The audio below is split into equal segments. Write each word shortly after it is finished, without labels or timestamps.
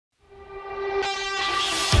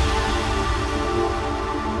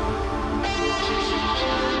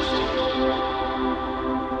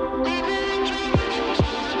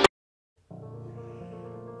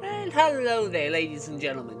there, ladies and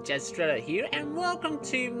gentlemen, Jazstrella here, and welcome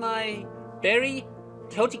to my Berry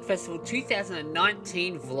Celtic Festival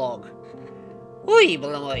 2019 vlog. Oi,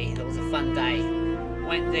 boy, that was a fun day.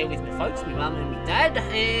 Went there with my folks, my mum and my dad,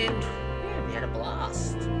 and yeah, we had a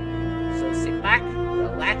blast. So sit back,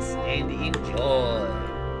 relax, and enjoy.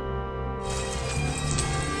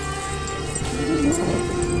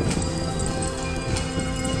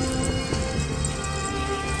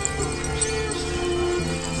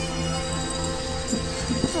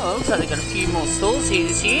 Oh, looks like they've got a few more stalls here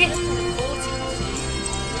this year.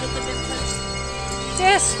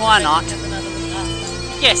 Yes, why not?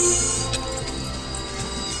 Yes.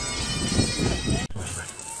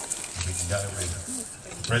 We can go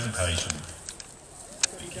with presentation.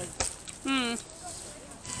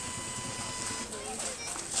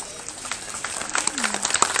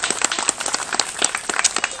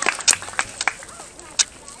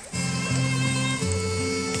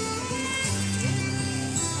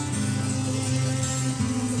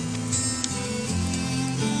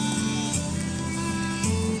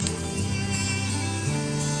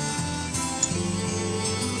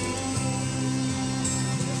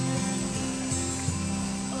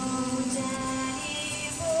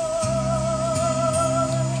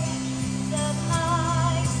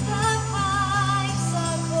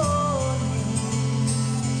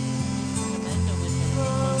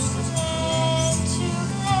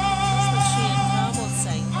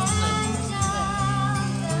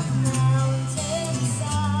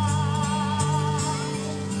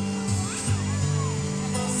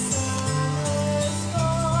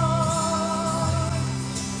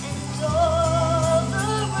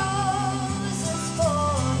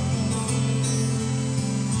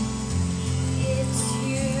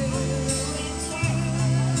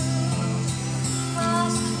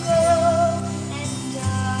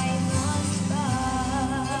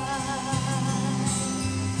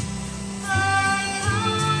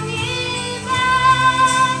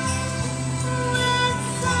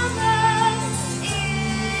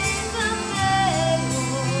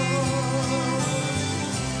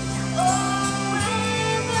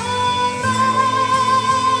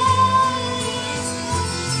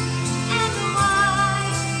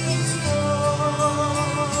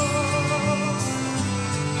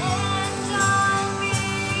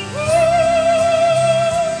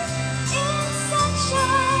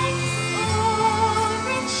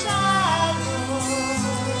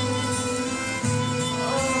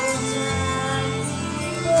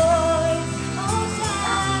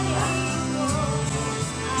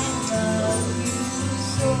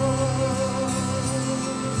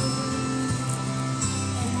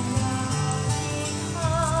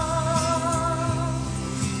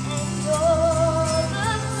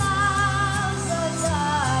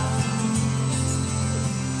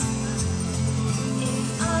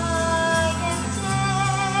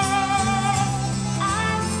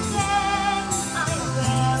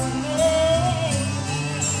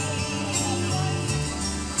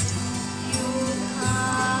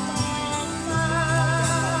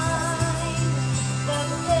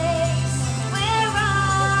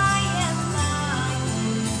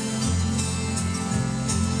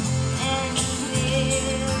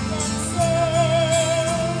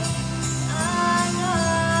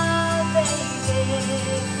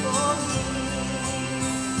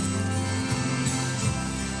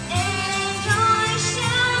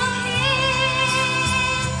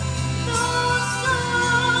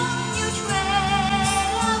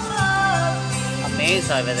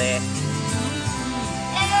 Over there.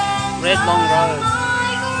 Red long robe.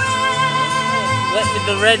 With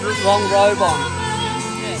the red long robe on.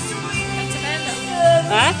 Yes. That's Amanda.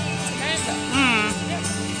 Huh? It's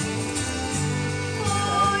Amanda.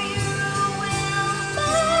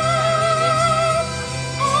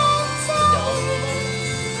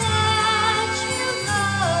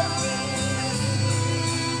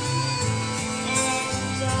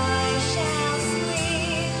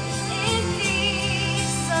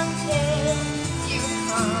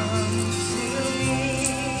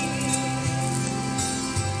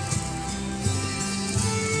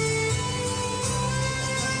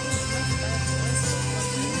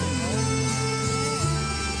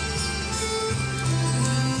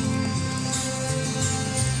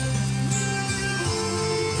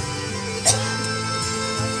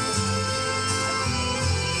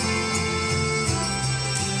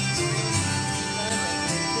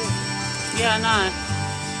 Yeah, I know.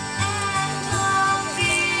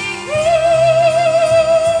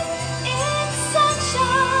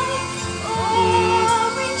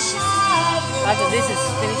 After this is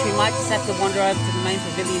finished, we might just have to wander over to the main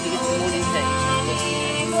pavilion to get some morning tea.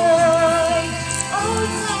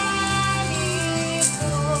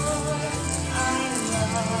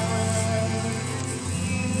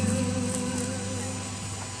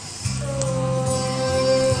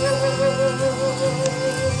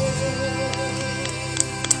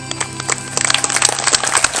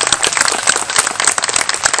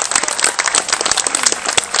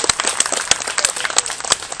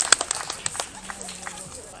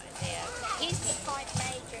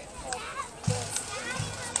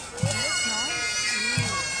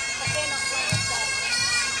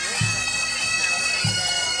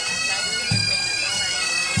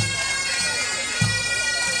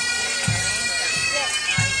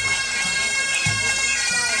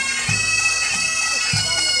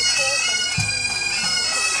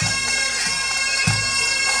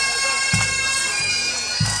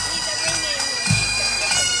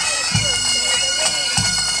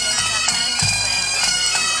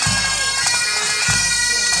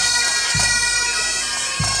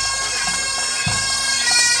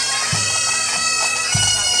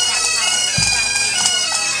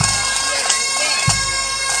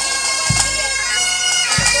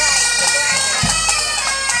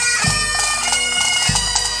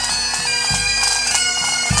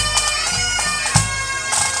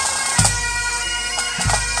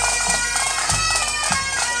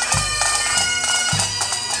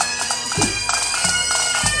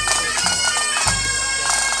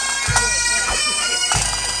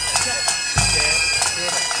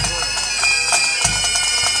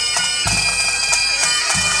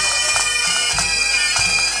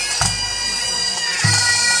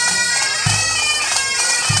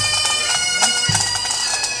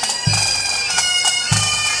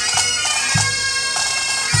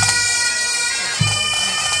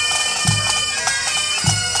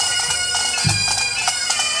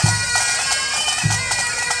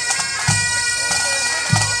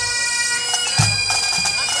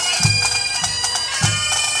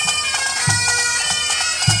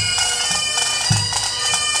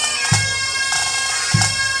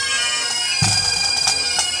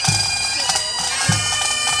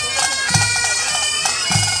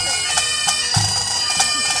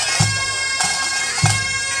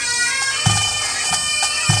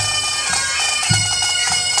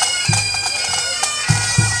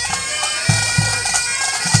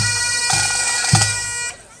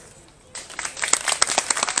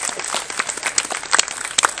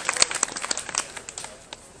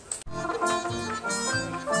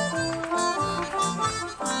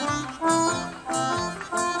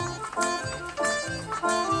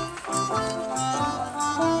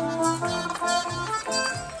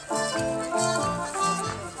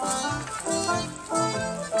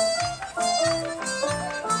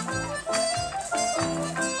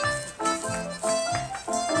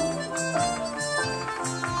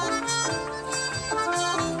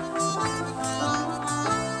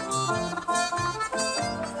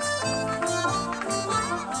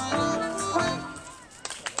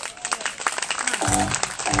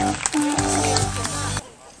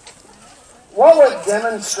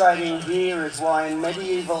 demonstrating here is why in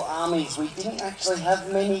medieval armies we didn't actually have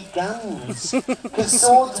many guns, because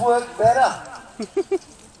swords work better.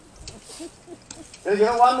 Gonna give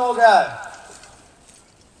it one more go.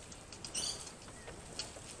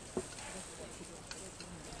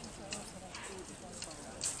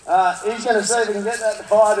 He's going to see if he can get that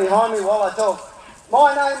fire behind me while I talk.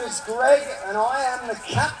 My name is Greg, and I am the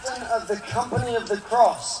captain of the Company of the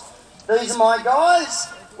Cross. These are my guys.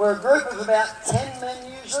 We're a group of about 10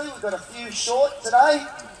 men usually. We've got a few short today.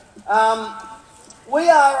 We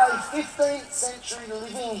are a 15th century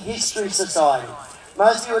living history society.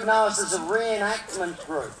 Most of you would know us as a reenactment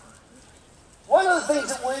group. One of the things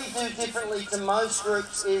that we do differently to most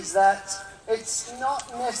groups is that it's not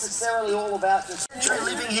necessarily all about just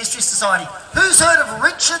living history society. Who's heard of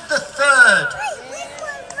Richard III?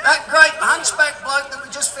 That great hunchback bloke that we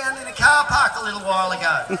just found in a car park a little while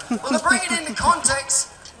ago. Well, to bring it into context,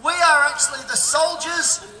 we are actually the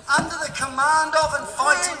soldiers under the command of and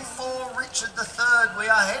fighting for Richard III. We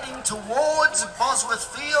are heading towards Bosworth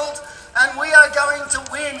Field and we are going to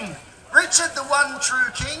win. Richard, the one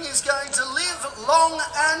true king, is going to live long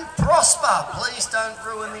and prosper. Please don't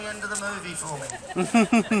ruin the end of the movie for me.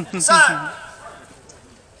 So,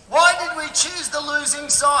 why did we choose the losing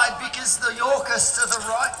side? Because the Yorkists are the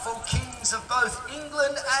rightful kings of both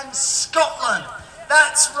England and Scotland.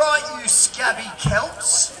 That's right, you scabby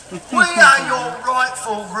Celts. We are your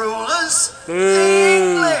rightful rulers, the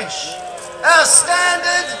English. Our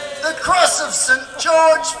standard, the cross of St.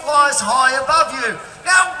 George, flies high above you.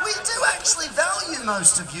 Now, we do actually value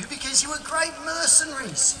most of you because you were great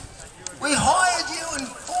mercenaries. We hired you and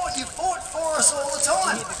you fought for us all the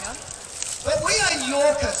time. But we are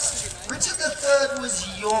Yorkists. Richard III was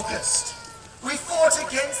Yorkist. We fought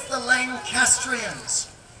against the Lancastrians.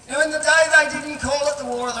 Now, in the day they didn't call it the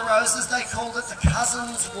War of the Roses, they called it the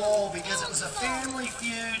Cousins' War because it was a family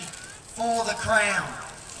feud for the crown.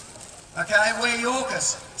 Okay, we're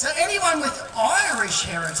Yorkists. So anyone with Irish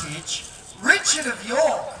heritage, Richard of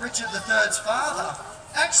York, Richard III's father,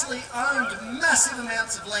 actually owned massive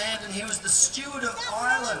amounts of land and he was the steward of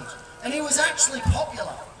Ireland. And he was actually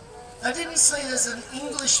popular. They didn't see it as an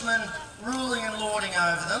Englishman ruling and lording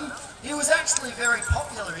over them. He was actually very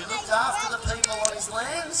popular. He looked after the people on his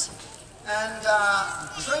lands and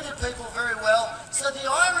treated people very well. So the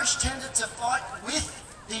Irish tended to fight with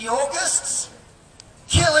the Yorkists,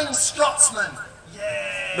 killing Scotsmen.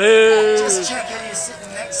 Yeah! Boo. Just check who you're sitting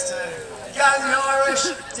next to. Go the Irish,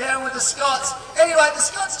 down with the Scots. Anyway, the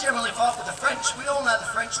Scots generally fight with the French. We all know the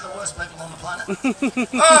French are the worst people on the planet.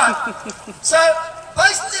 Alright, so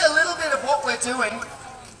basically a little bit of what we're doing.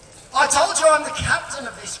 I told you I'm the captain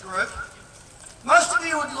of this group. Most of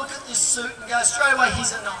you would look at this suit and go straight away,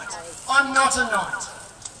 he's a knight. I'm not a knight.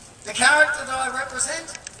 The character that I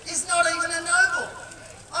represent is not even a noble.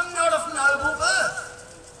 I'm not of noble birth.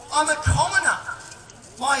 I'm a commoner.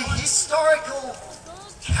 My historical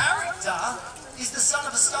character is the son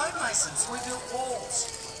of a stonemason, so we built walls.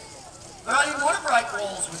 But I didn't want to break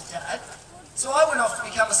walls with Dad, so I went off to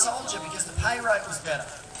become a soldier because the pay rate was better.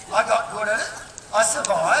 I got good at it, I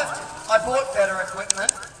survived, I bought better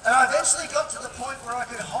equipment, and I eventually got to the point where I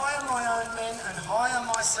could hire my own men and hire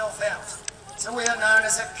myself out. So we are known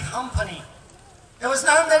as a company. There was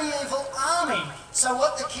no medieval army, so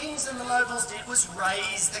what the kings and the nobles did was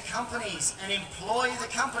raise the companies and employ the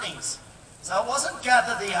companies. So it wasn't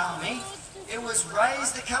gather the army, it was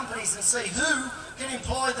raise the companies and see who can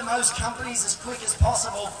employ the most companies as quick as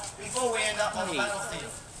possible before we end up on the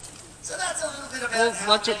battlefield. So that's a little bit about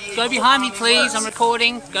how medieval Go behind me, army please. works. I'm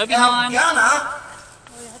recording. Go Our behind. gunner,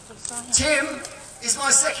 Tim, is my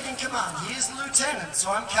second in command. He is lieutenant, so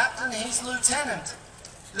I'm captain, he's lieutenant.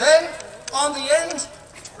 Then, on the end,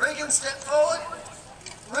 Regan stepped forward.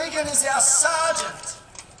 Regan is our sergeant.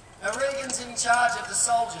 Now Regan's in charge of the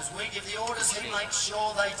soldiers. We give the orders, he makes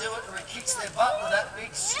sure they do it, or he kicks their butt with that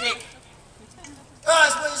big stick.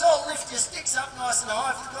 Guys, please all lift your sticks up nice and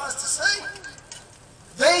high for the guys to see.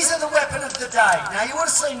 These are the weapon of the day. Now you would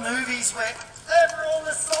have seen movies where all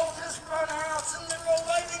the soldiers run out and they're all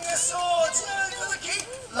waving their swords. For the king.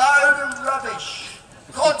 Load of rubbish.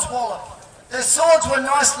 Codswallop. Their swords were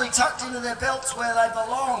nicely tucked into their belts where they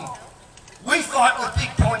belong. We fight with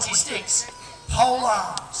big pointy sticks. Pole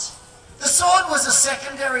arms. The sword was a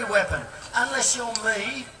secondary weapon. Unless you're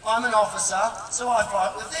me, I'm an officer, so I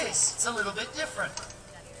fight with this. It's a little bit different.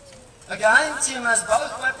 Again, Tim has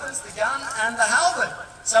both weapons, the gun and the halberd.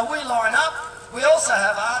 So we line up. We also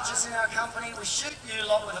have archers in our company. We shoot you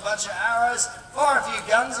lot with a bunch of arrows, fire a few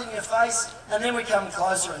guns in your face, and then we come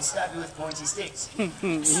closer and stab you with pointy sticks. Lay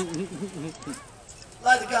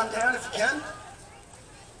the gun down if you can.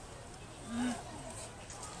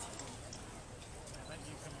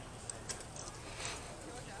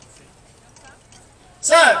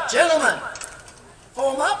 So, gentlemen,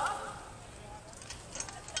 form up.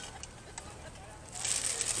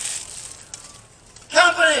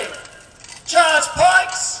 Company, charge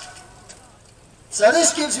pikes. So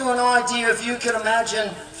this gives you an idea, if you can imagine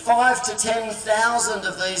 5,000 to 10,000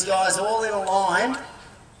 of these guys all in a line,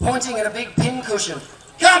 pointing at a big pin cushion.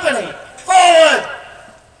 Company, forward!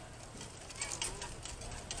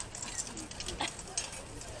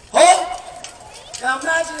 Halt! Now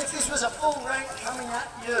imagine if this was a full rank coming at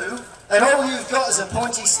you, and all you've got is a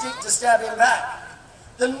pointy stick to stab him back.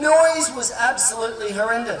 The noise was absolutely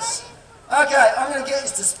horrendous. Okay, I'm going to get you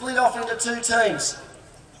to split off into 2 teams.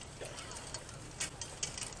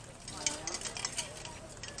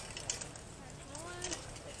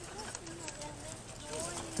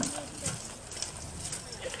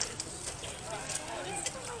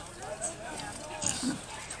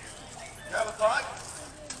 Grab a bike.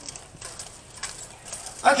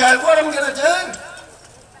 Okay, what I'm going to do,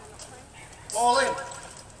 all in.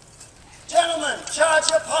 Gentlemen, charge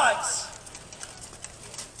your pikes.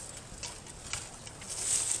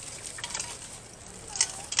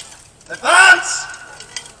 Advance!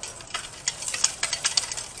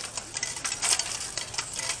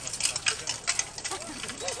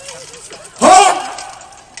 Halt!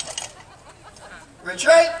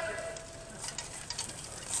 Retreat.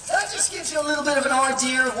 That just gives you a little bit of an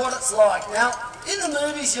idea of what it's like. Now, in the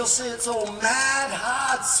movies you'll see it's all mad,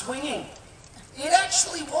 hard swinging. It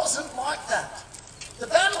actually wasn't like that. The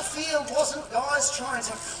battlefield wasn't guys trying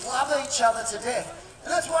to club each other to death.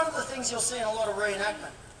 And that's one of the things you'll see in a lot of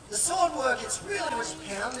reenactment. The sword work, it's really was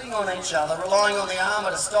pounding on each other, relying on the armour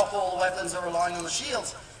to stop all the weapons or relying on the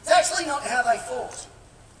shields. It's actually not how they fought.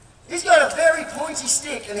 He's got a very pointy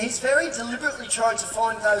stick and he's very deliberately trying to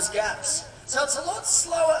find those gaps. So it's a lot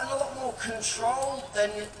slower and a lot more controlled than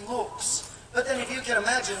it looks. But then if you can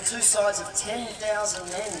imagine 2 sides of 10,000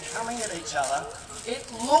 men coming at each other, it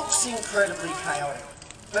looks incredibly chaotic.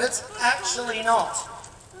 But it's actually not.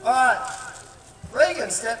 Alright, Regan,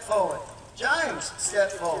 step forward. James,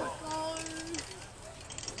 step forward.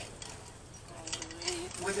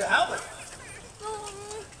 With your helmet.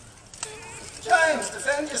 James,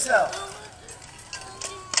 defend yourself.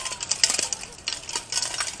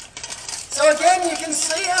 So again, you can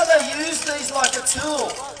see how they use these like a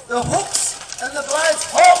tool. The hooks and the blades,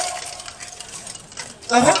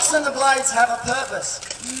 the hooks and the blades have a purpose.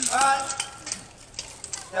 Alright.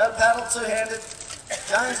 Go paddle two-handed.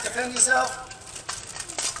 James, defend yourself.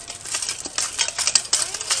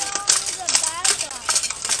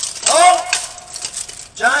 Oh!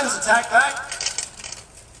 James, attack back.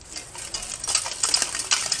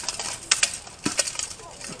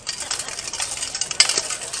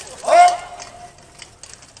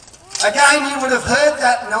 Again, you would have heard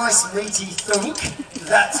that nice meaty thunk.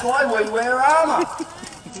 That's why we wear armour.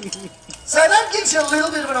 So that gives you a little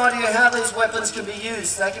bit of an idea how these weapons can be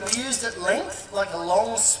used. They can be used at length, like a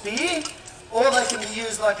long spear, or they can be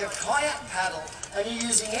used like a kayak paddle, and you're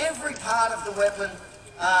using every part of the weapon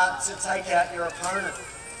to take out your opponent.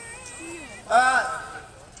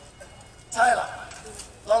 Taylor,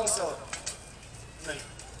 longsword. Me.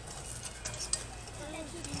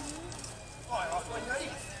 Fire off when ready.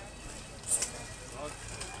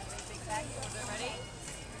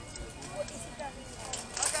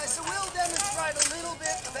 Okay, so we'll demonstrate a little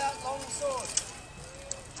bit about longsword.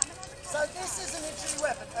 So this is an injury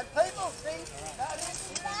weapon, and people think that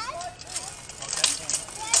is like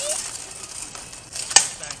this.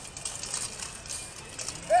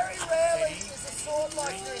 Very rarely is a sword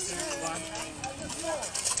like this used as a sword.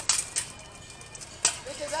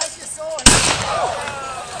 Because as you saw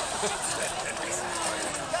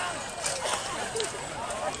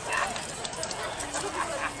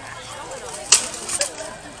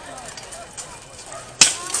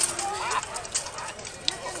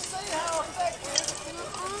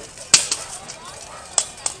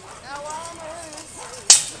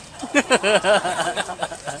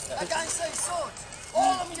against these swords.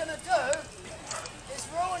 All I'm going to do is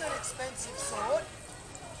ruin an expensive sword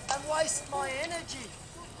and waste my energy.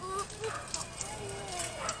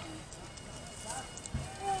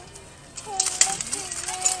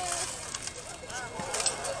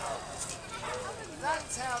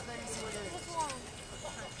 That's how these are used.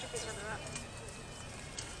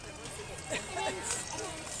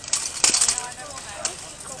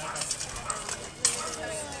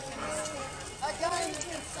 Again, you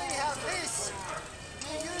can see how this,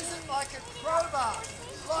 you use it like a crowbar,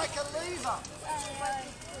 like a lever.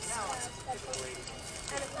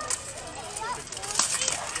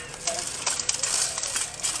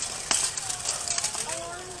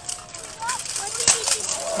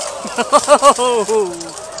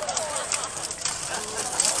 Oh!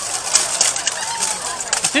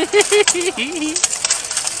 So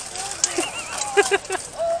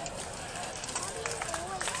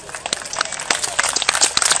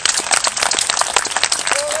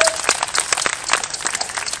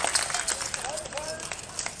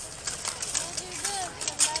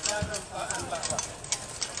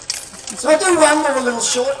I'll do one more little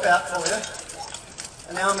short bout for you.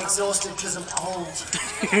 And now I'm exhausted because I'm old.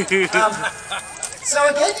 So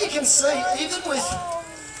again, you can see, even with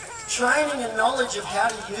training and knowledge of how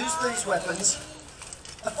to use these weapons,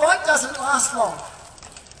 a fight doesn't last long.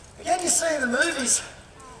 Again, you see in the movies,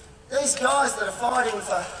 these guys that are fighting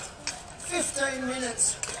for 15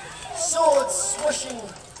 minutes, swords swishing,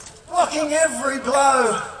 blocking every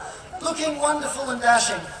blow, looking wonderful and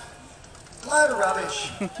dashing. Load of rubbish.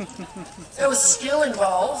 There was skill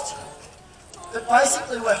involved, but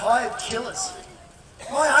basically we're hired killers.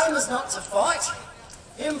 My aim is not to fight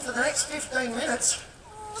him for the next 15 minutes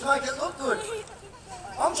to make it look good.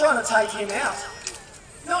 I'm trying to take him out.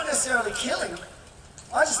 Not necessarily kill him.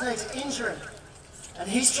 I just need to injure him. And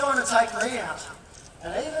he's trying to take me out.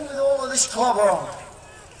 And even with all of this clobber on,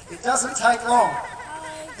 it doesn't take long.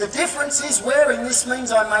 The difference is wearing this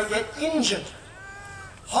means I may get injured.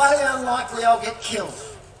 Highly unlikely I'll get killed.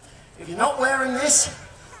 If you're not wearing this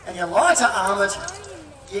and you're lighter armoured,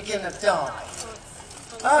 you're gonna die.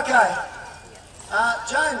 Okay,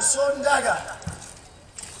 James, sword and dagger.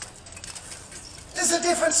 This is a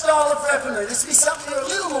different style of weaponry. This will be something you're a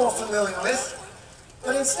little more familiar with.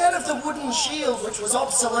 But instead of the wooden shield, which was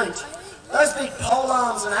obsolete, those big pole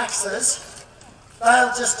arms and axes,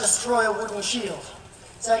 they'll just destroy a wooden shield.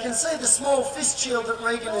 So you can see the small fist shield that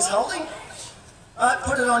Regan is holding.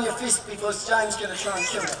 Put it on your fist because James is going to try and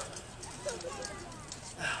kill it.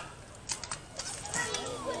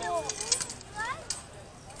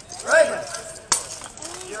 Regan,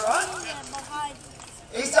 you alright?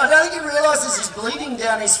 I don't think he realises he's bleeding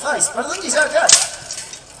down his face, but I think he's okay.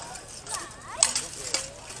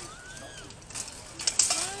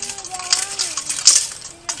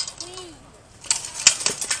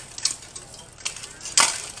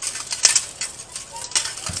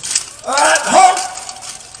 Alright, hold!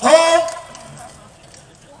 Hold!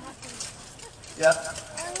 Yep.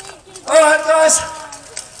 Alright guys,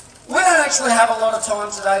 we don't actually have a lot of time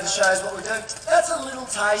today to show us what we do. That's a little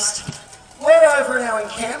taste. We're over in our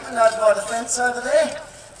encampment over by the fence over there.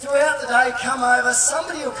 Throughout the day, come over,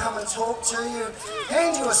 somebody will come and talk to you,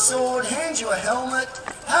 hand you a sword, hand you a helmet,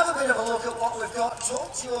 have a bit of a look at what we've got,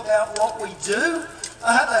 talk to you about what we do.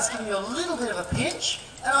 I hope that's giving you a little bit of a pinch,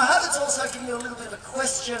 and I hope it's also giving you a little bit of a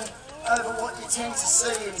question over what you tend to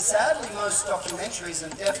see in, sadly, most documentaries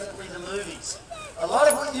and definitely the movies. A lot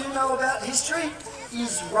of what you know about history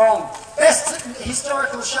is wrong. Best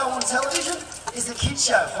historical show on television is the kids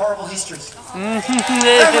show, Horrible Histories. Thank you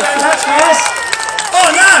very much, guys. Oh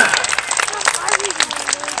no!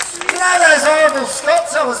 You know those horrible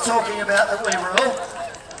Scots I was talking about that we rule?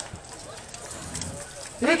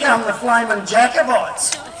 Here come the flaming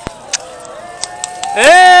Jacobites.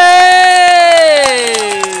 Hey!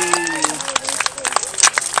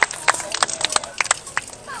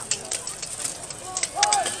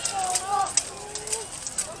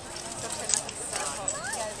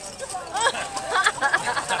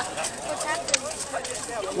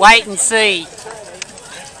 Wait and see.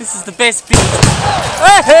 This is the best bit.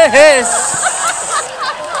 Yes!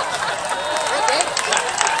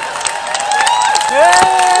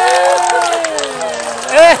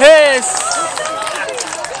 Yes!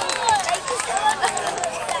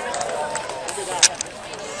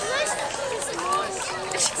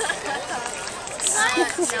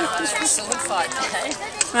 Sword fight day.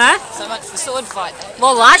 Huh? So much for sword fight day.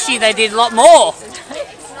 Well, last year they did a lot more. And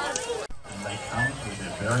they come with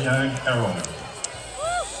their very own herald.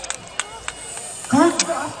 Good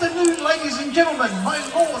afternoon, ladies and gentlemen, my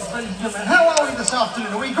lords, ladies and gentlemen. How are we this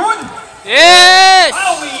afternoon? Are we good? Yes!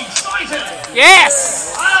 Are we excited?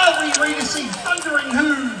 Yes! Are we ready to see thundering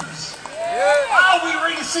hooves? Are we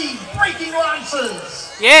ready to see breaking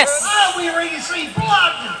lances? Yes! Are we ready to see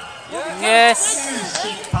blood? Yes! You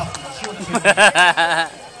sick puppies, you're too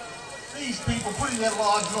These people putting their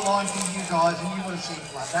lives on the line for you guys, and you want to see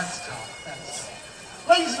blood. That's tough. That's tough.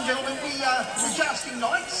 Ladies and gentlemen, the jousting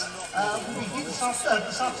nights will be here this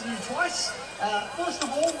afternoon twice. First of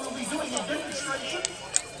all, we'll be doing a demonstration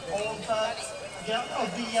of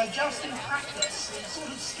the jousting practice, the sort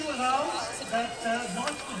of skill in arms that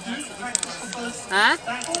knights would do to practice for both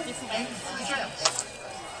battle and for the joust.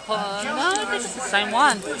 No, this is the same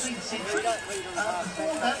one. Before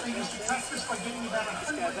that, they used to practice by getting about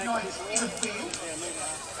 100 good knights in a field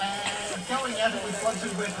and going at it with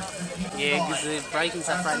blunted weapons that people Yeah, die. because the breaking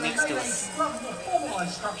stuff right So next to they us. made a rather more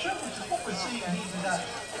formalised structure, which is what we're seeing here today.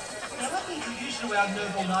 Now let me introduce you to our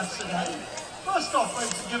noble knights today. First off,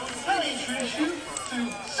 ladies and gentlemen, can I introduce you to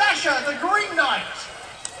Sasha, the Green Knight?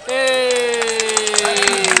 Hey!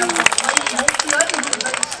 Lady Horse today, who is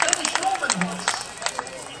a Spanish Norman horse.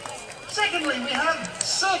 Secondly, we have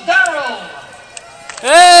Sir Darrell.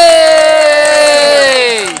 Hey!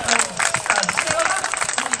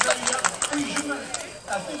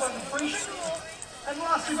 And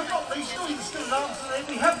lastly but not least, doing the skills arms today,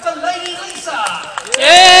 we have the Lady Lisa.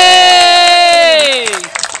 Yay!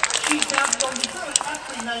 She's mounted on the very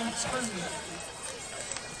aptly named Pony.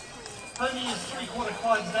 Pony is 3/4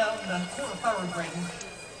 clides down and 1/4 thoroughbred.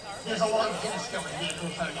 There's a lot of horse going here for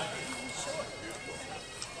Pony.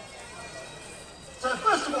 So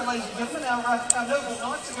first of all, ladies and gentlemen, our noble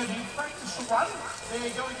knights are going to practice the run.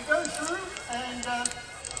 They're going to go through and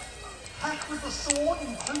hack with the sword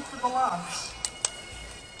and clink with the lance.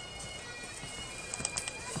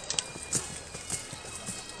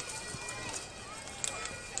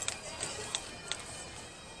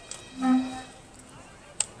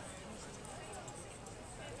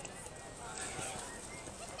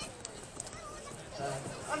 So,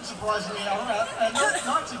 unsurprisingly,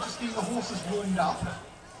 knights are just getting the horses warmed up.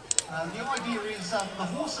 The idea is the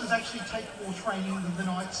horses actually take more training than the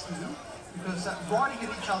knights do, because riding at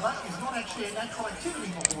each other is not actually a natural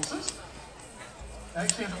activity for horses. They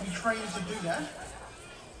actually have to be trained to do that.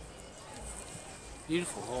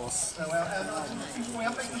 Beautiful horse. So our knights are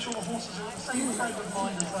making sure the horses are in the same frame of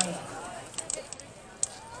mind as they are.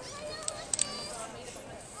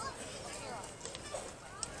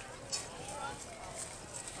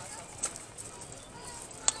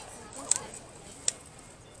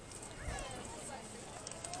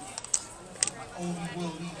 All we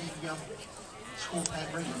will leave the score pad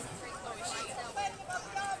ready.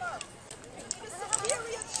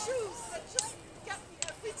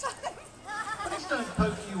 Please don't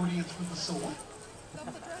poke the audience with the sword.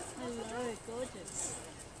 Hello, gorgeous.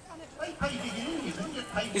 They pay to get in here, they get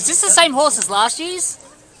paid. Is this the same horse as last year's?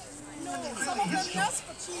 No, some of them yes,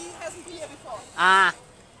 but she hasn't been here before. Ah,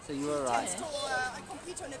 so you were right. So I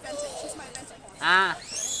compete on eventing. She's my eventing horse. Ah,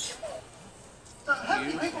 So how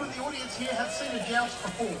many people in the audience here have seen a joust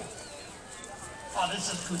before? Oh,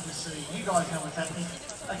 this is good to see. You guys know what's happening.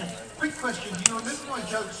 Okay, quick question. Do you remember my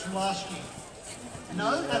jokes from last year?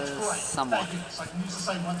 No? That's great. somewhat. Thank you. So I can use the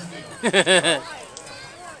same ones again.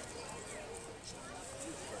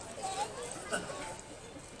 So,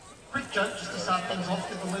 quick joke just to start things off,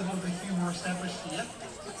 get the level of the humour established here.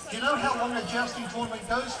 Do you know how long a jousting tournament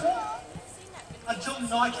goes for? Until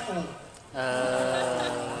nightfall.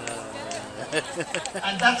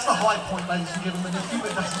 And that's the high point, ladies and gentlemen. The humour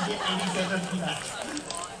doesn't get any better than that.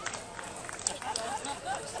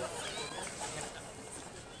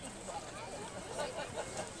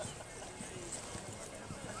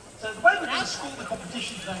 So the way we're going to score the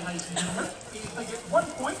competition today, ladies and gentlemen, is they get 1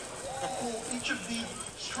 point for each of the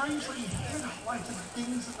strangely head-heighted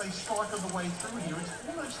things that they strike on the way through here. It's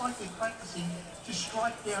almost like they're practicing to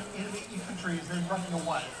strike down enemy infantry as they're running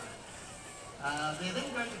away. They're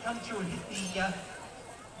then going to come through and hit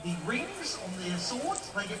the rings on their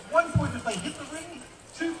swords. They get 1 point if they hit the ring,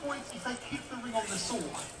 2 points if they hit the ring on the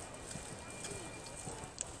sword.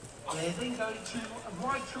 They're then going to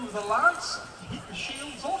ride through the lance, hit the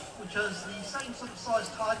shields off, which is the same sort of size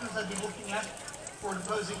tigers they'd be looking at for an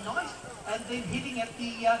opposing knight, and then hitting at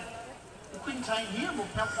the quintain here, and we'll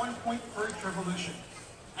count 1 point for each revolution.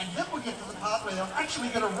 And then we'll get to the part where they're actually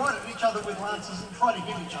going to ride at each other with lances and try to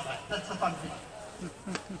hit each other. That's the fun bit.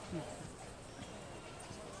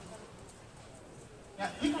 Now,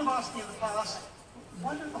 people have asked me in the past,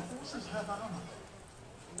 why don't the horses have armour?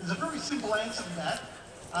 There's a very simple answer to that.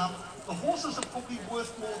 The horses are probably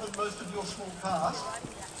worth more than most of your small cars.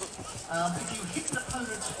 If you hit an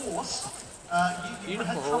opponent's horse, you would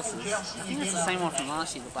have beautiful trouble horses. jousting I think it's again the same one after from that.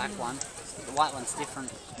 last year, the black one. The white one's different.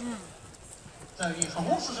 So yes, the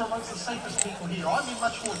horses are amongst the safest people here. I'm in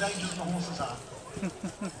much more danger than the horses are.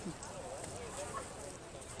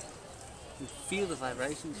 You feel the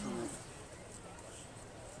vibrations from it.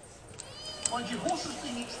 Mind you, horses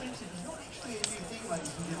being expensive is not actually a new thing,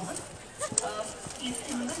 ladies and gentlemen. In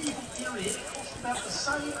the medieval period, it cost about the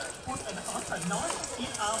same to put a knight in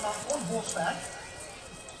armour on horseback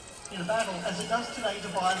in a battle as it does today to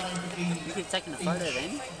buy a Lamborghini. You could have taken a photo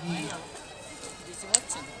then. Year.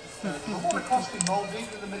 There's a lot of cost involved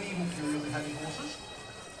even in the medieval period with having horses.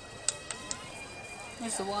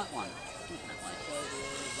 Where's the white one?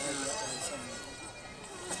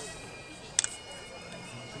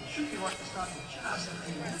 should be right to start in just a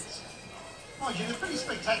few minutes. Mind you, they're pretty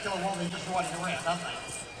spectacular while they're just riding around, aren't they?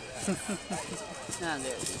 Ah,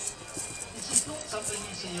 there it is. This is not something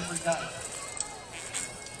you see every day.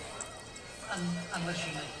 Unless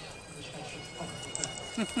you need it, in which case you probably do.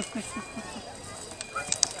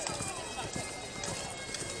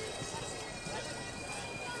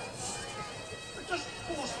 But just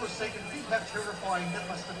pause for a second. Think how terrifying that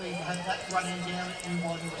must have been to have that running down at you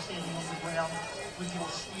while you were standing on the ground with your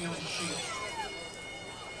spear and shield.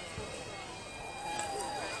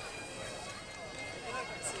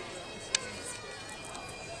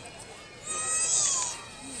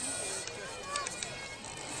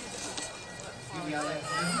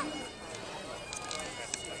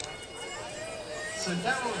 So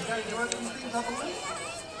Daryl is going to open things, I believe.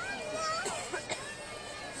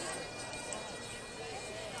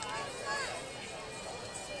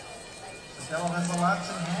 So Daryl has the lance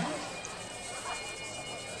in hand.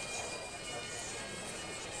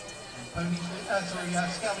 And Pony's there.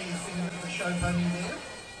 Scully is being a bit of a show pony there.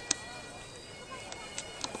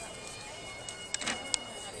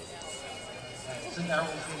 Okay, so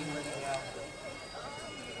Daryl's getting ready now.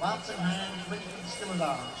 Lance in hand, ready for the skill of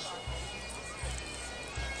arms.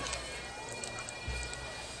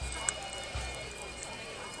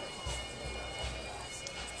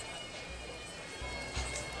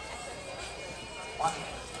 One,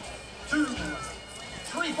 two,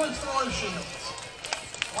 3 points for low shields.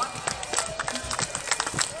 One,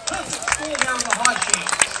 perfect score there on the high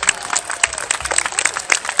shields.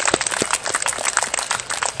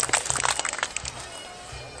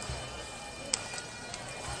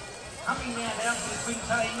 Coming now down to the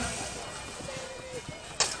quintain.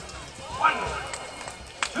 1,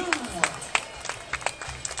 2,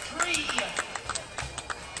 3.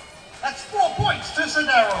 That's 4 points to Sir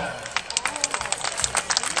Daryl.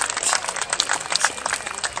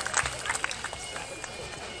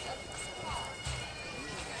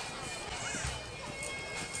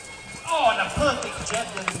 Oh, and a perfect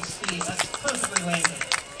javelin spear. That's perfectly landed.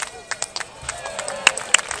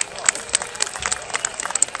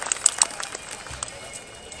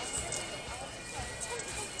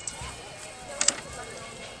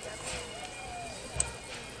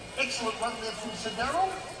 Excellent run there from Sir Daryl.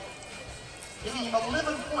 Giving him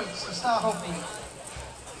 11 points to start off with.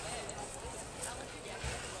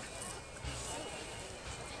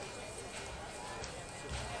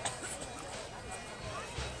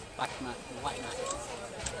 White knight.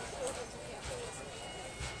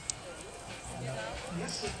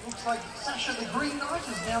 Yes, it looks like Sasha the Green Knight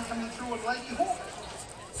is now coming through on Lady Hawk.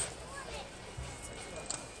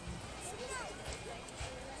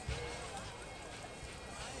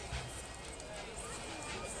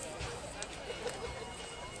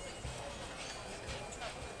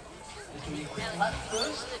 Just doing a quick lap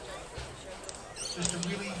first. Just to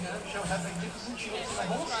really show how magnificent she looks on the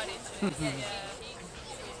horse.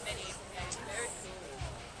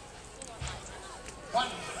 One.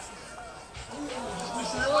 Ooh, just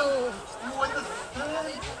missing that one. Ooh, and the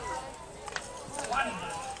third. One.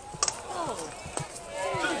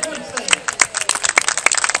 2 points there.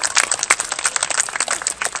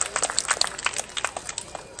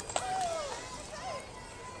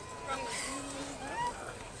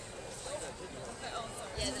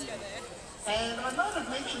 And I might have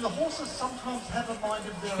mentioned the horses sometimes have a mind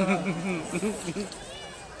of their own.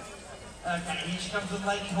 Okay, here she comes with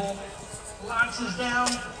Lady Hawk. Lances down.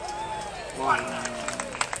 1,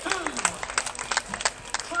 2,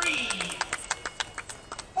 3.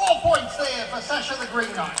 4 points there for Sasha the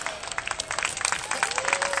Green Knight.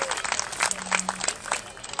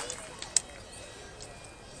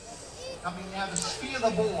 Coming now to spear the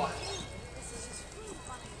boar.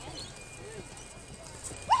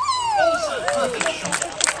 Also perfect shot.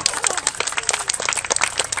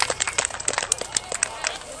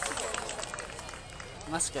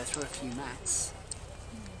 Must go through a few mats.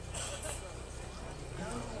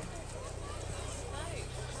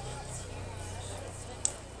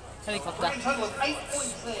 Helicopter. A total of 8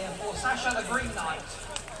 points there for Sasha the Green Knight.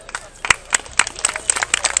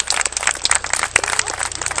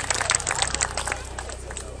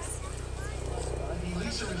 Lady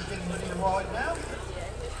Lisa is getting ready to ride now.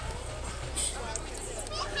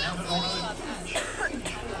 Mounted on a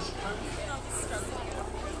huge horse pony.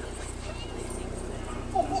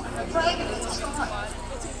 Oh look, a dragon in the sky.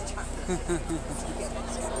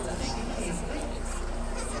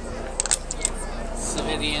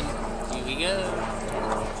 Civilian, here we go.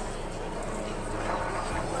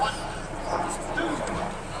 1, 2.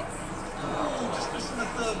 Ooh, just missing the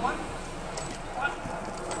third one. 1,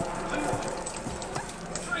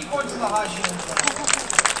 2, 3 points in the high shield.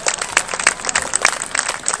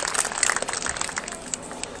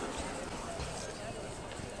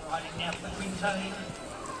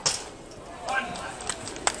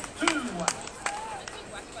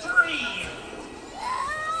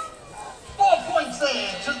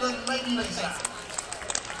 Lady Lisa.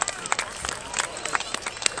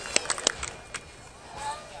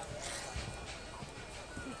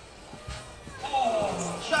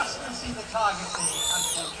 Oh, just missing the target there,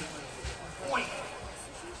 unfortunately. Boy,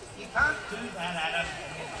 you can't do that, Adam.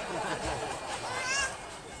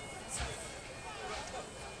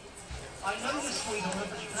 I know you're sweet on it,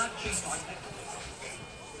 but you can't cheat like that.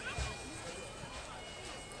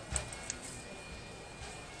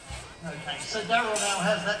 Okay, so Daryl now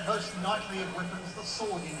has that most knightly of weapons, the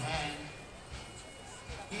sword in hand.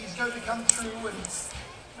 He's going to come through and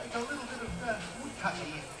make a little bit of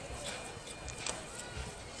woodcutting here.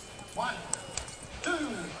 1, 2,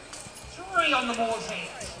 3 on the Moor's head.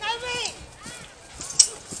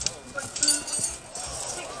 But 6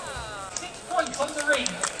 points on the ring.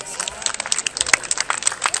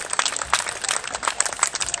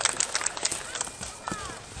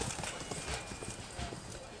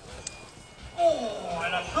 Oh,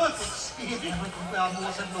 and a perfect spear there with the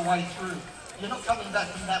Moor's head the way through. You're not coming back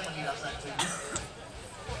from that when he does that to you.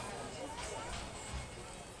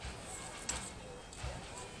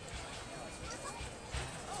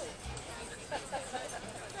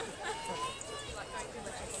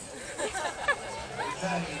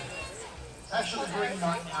 Sasha the Green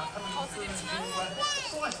Knight now coming through to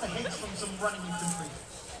slice the heads from some running infantry.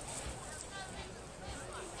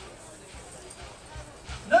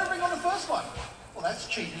 No ring on the first one. Well, that's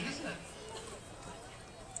cheating, isn't it?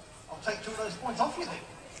 I'll take 2 of those points off you then.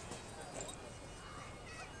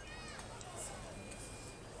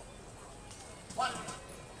 1.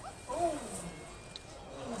 Oh,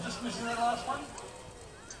 just missing that last one.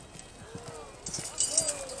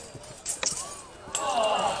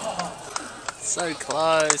 So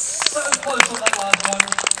close. So close on that last one.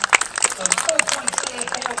 So 4 points there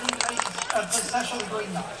for Sasha the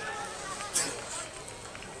Green Knight.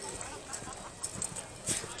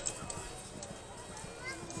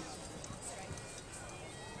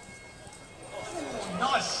 Ooh,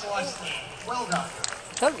 nice slice there. Well done. I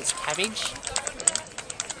thought it was cabbage.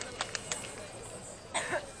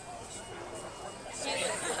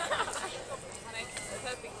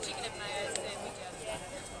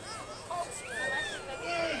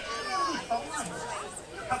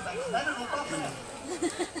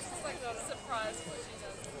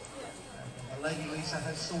 Lady Lisa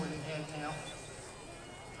has sword in hand now.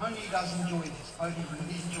 Pony does enjoy this. Pony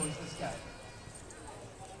really enjoys this game.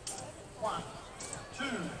 1, 2,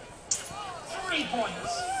 3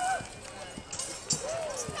 points.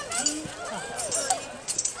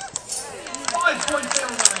 5 points there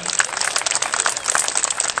on the ring.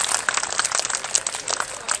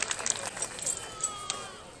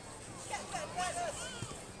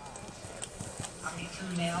 Coming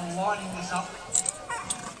through now, lining this up.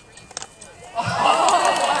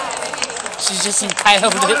 She just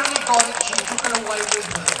impaled Not it. only got it, she took it away with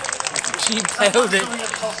her. She impaled it. Doing a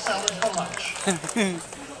tossed salad for lunch. I'm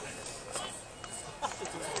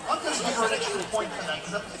going to give her an extra point for that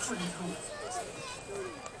because that was pretty cool.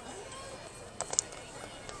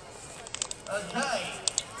 Okay.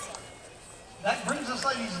 That brings us,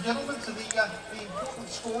 ladies and gentlemen, to the important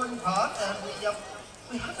scoring part, and we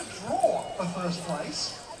have a draw for first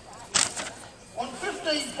place. On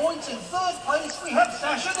 15 points in third place, we have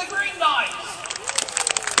Sasha the Green Knight.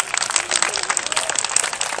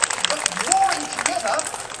 But drawing together,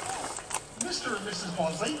 Mr. and Mrs.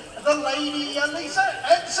 Bosley, the Lady Lisa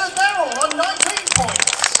and Sir Daryl on 19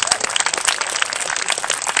 points.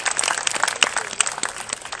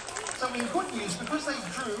 So in good news, because they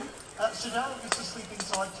drew, Sir Daryl gets to sleep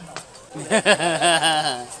inside tonight.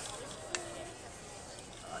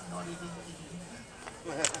 I'm not even kidding.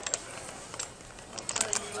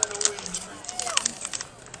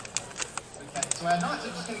 Okay, so our knights are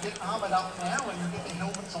just going to get armoured up now and get their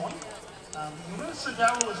helmets on. You'll notice Sir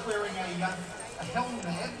Daryl is wearing a helm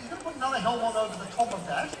there. He's going to put another helm on over the top of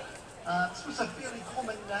that. This was a fairly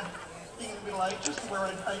common thing in the Middle Ages to wear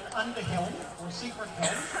an underhelm or a secret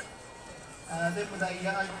helm. Then with a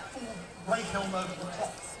full great helm over the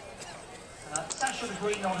top. Sasha the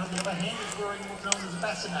Green Knight, on the other hand, is wearing what's known as a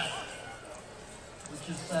bassinet,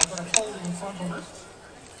 which has got a fold in front of it.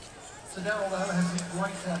 So Daryl, though, has a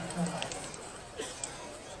great helmet.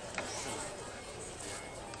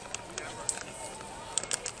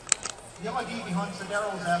 The idea behind Sir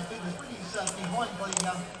Daryl's outfit is when he's behind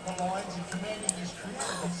the lines and commanding his troops,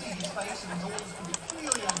 you can see his face and his orders can be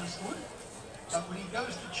clearly understood. But when he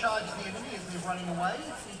goes to charge the enemy as they're running away,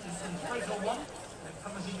 he can put his red helmet on and it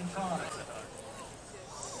comes in time.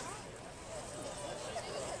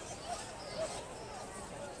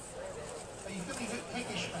 Are you feeling a bit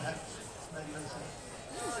peckish, perhaps, Lady Lisa?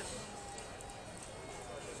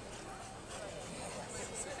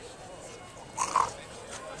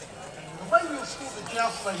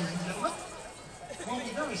 ladies and gentlemen, will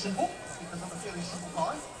be very simple, because I'm a fairly simple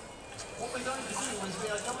guy. What we're going to do is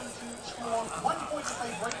we are going to score 1 point if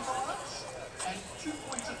they break the ice, and 2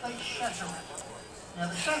 points if they shatter it. Now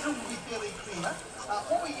the shatter will be fairly clear.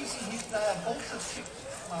 What we're using here today are balsa-tipped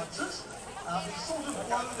lances. The sort of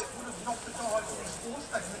blow that would have knocked the guy from his horse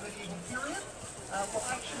back in the medieval period will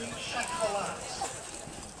actually shatter the lance.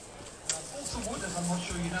 Balsa wood, as I'm not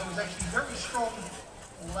sure you know, is actually very strong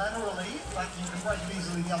laterally, but you can break it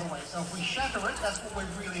easily the other way. So if we shatter it, that's what we're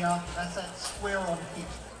really after. That's that square on hit.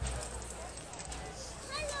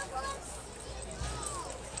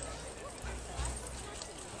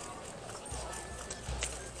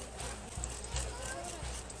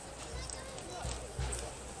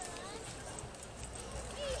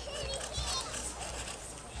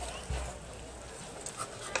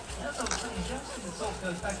 Jousting itself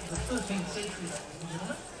goes back to the 13th century, ladies and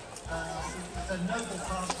gentlemen. It's a noble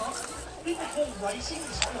pastime. People call racing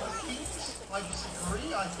the sport of kings. I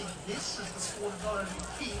disagree. I think this is the sport of not only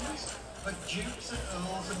kings, but dukes and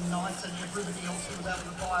earls and knights and everybody else who was able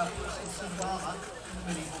to buy a horse and suit of armour in the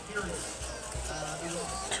medieval period. There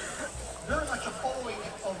was very much a following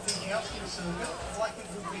of the jousting circuit, like it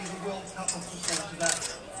would be the World Cup of football today.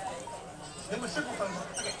 There were several things.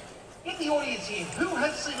 Okay. In the audience here, who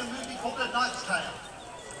has seen a movie called A Knight's Tale?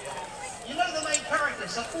 You know the main character,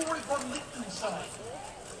 Sir Ulrich von Liechtenstein.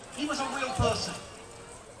 He was a real person.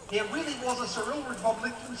 There really was a Sir Ulrich von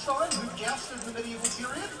Liechtenstein who jousted in the medieval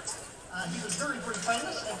period. He was very, very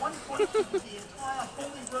famous. At one point, the entire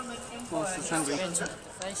Holy Roman Empire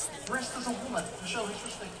dressed as a woman to show his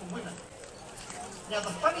respect for women. Now,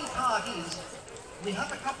 the funny part is, we have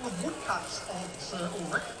a couple of woodcuts of Sir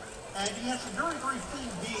Ulrich, and he has a very, very full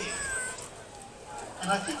beard. And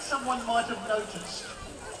I think someone might have noticed.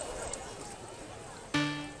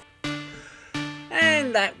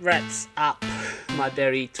 And that wraps up my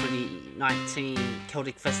Berry 2019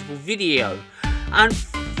 Celtic Festival video.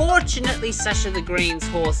 Unfortunately, Sasha the Green's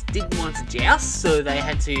horse didn't want to joust, so they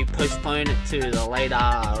had to postpone it to the later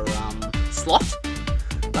slot.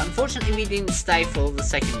 But unfortunately, we didn't stay for the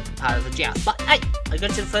second part of the joust. But hey, I got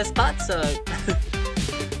to the first part, so...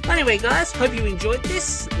 Anyway guys, hope you enjoyed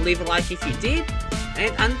this. Leave a like if you did.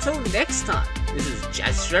 And until next time, this is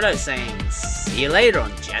Jazz Stretto saying, see you later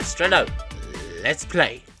on Jazz Stretto. Let's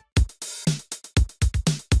play.